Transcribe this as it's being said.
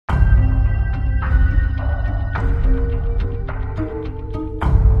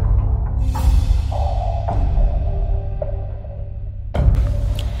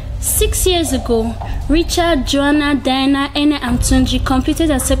years ago, Richard, Joanna, Diana, Ene, and Tunji completed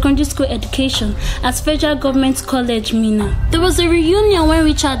their secondary school education at Federal Government College, Minna. There was a reunion when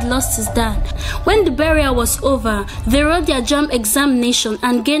Richard lost his dad. When the burial was over, they wrote their JAMB examination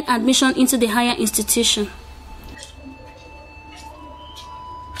and gained admission into the higher institution.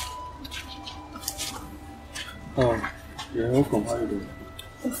 You're welcome. How are you doing?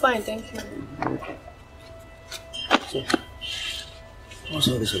 I'm fine, thank you. Okay. So, what's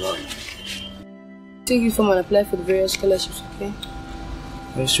all this about? Take you form and apply for the various scholarships, okay?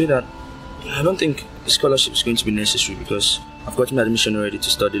 I say that I don't think the scholarship is going to be necessary because I've gotten admission already to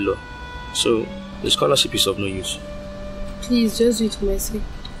study law. So, the scholarship is of no use. Please, just do it for my sake.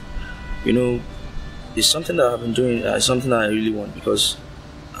 You know, it's something that I've been doing, it's something that I really want because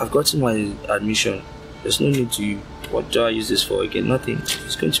I've gotten my admission. There's no need to, what do I use this for again? Nothing.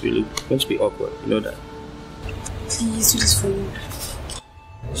 It's going to be awkward, you know that. Please do this for me.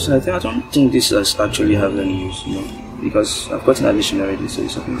 So I don't think this has actually have any use, you know, because I've gotten admission already, so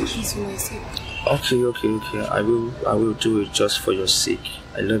it's something this. Please for my sake. Okay. I will do it just for your sake.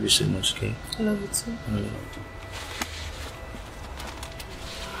 I love you so much, okay? I love you too.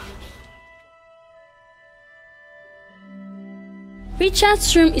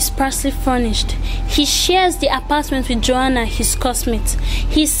 Richard's room is sparsely furnished. He shares the apartment with Joanna, his classmate.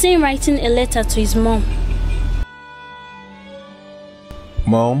 He is seen writing a letter to his mom.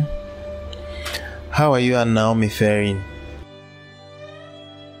 Mom, how are you and Naomi faring?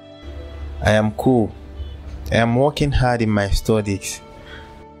 I am cool. I am working hard in my studies.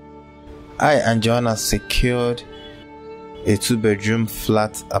 I and Joanna secured a 2-bedroom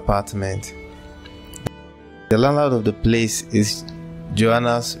flat apartment. The landlord of the place is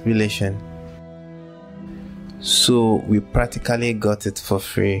Joanna's relation, so we practically got it for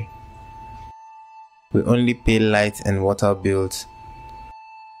free. We only pay light and water bills.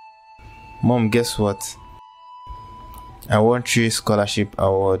 Mom, guess what? I won 3 scholarship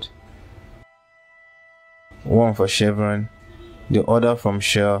awards. One for Chevron, the other from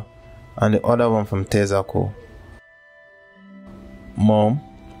Shell, and the other one from Texaco. Mom,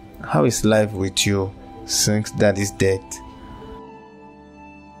 how is life with you since Daddy's death?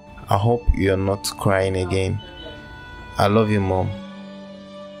 I hope you're not crying again. I love you, Mom.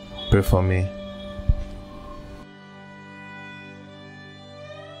 Pray for me.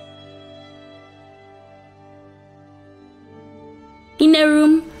 In a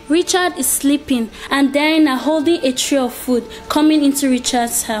room, Richard is sleeping and Diana holding a tray of food coming into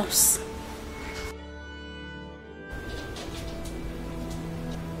Richard's house.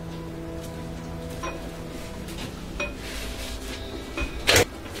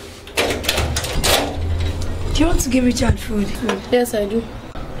 Do you want to give Richard food? Yes, I do.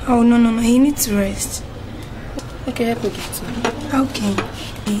 Oh, no. He needs to rest. Okay, help me get some. Okay.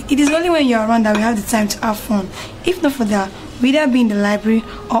 It is only when you are around that we have the time to have fun. If not for that, we either be in the library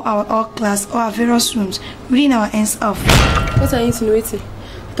or our art class or our various rooms, reading our ends off. What are you insinuating?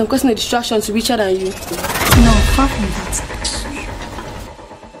 That I'm causing a distraction to Richard and you? No, far from that.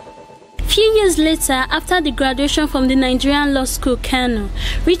 Few years later, after the graduation from the Nigerian Law School, Kano,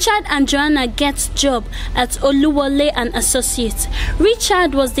 Richard and Joanna get job at Oluwole and Associates.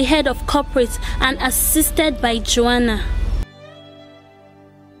 Richard was the head of corporate and assisted by Joanna.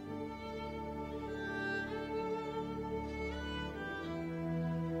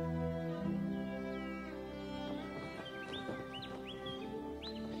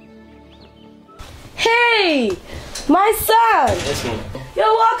 Hey, my son! Yes, Mom. You're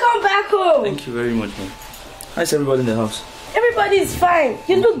welcome back home. Thank you very much, Mom. How's everybody in the house? Everybody is fine.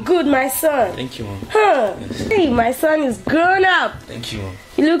 You look good, my son. Thank you, Mom. Huh? Yes. Hey, my son is grown up. Thank you, Mom.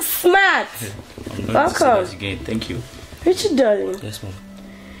 You look smart. I'm going Welcome. to see you again. Thank you. Richard, darling. Yes, Mom.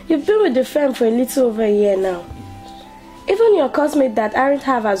 You've been with the firm for a little over a year now. Even your classmates that aren't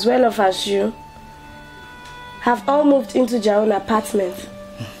half as well off as you have all moved into their own apartment.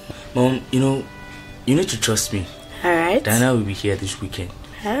 Mom, you need to trust me. Alright. Diana will be here this weekend.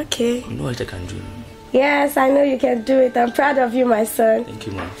 Okay. You know what I can do. Yes, I know you can do it. I'm proud of you, my son. Thank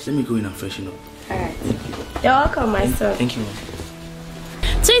you, Mom. Let me go in and freshen up. Alright. Thank you. You're welcome, my son. Thank you, Mom.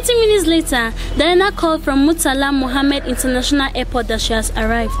 20 minutes later, Diana called from Murtala Mohammed International Airport that she has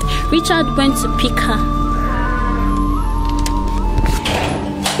arrived. Richard went to pick her.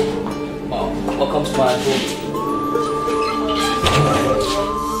 Wow. Welcome to my home.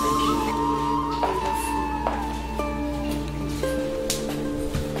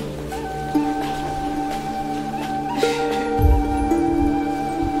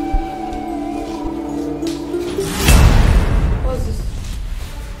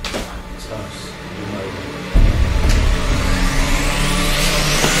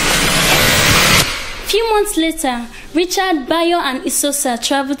 months later, Richard, Bayo, and Isosa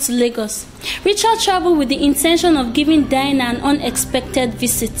traveled to Lagos. Richard traveled with the intention of giving Diana an unexpected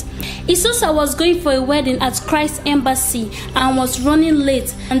visit. Isosa was going for a wedding at Christ Embassy and was running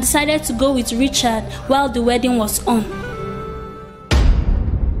late and decided to go with Richard while the wedding was on.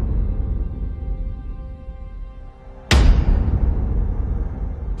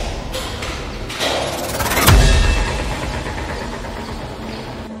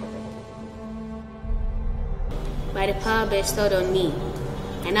 By the power bestowed on me,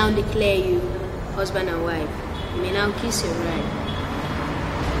 I now declare you husband and wife. You may now kiss your bride.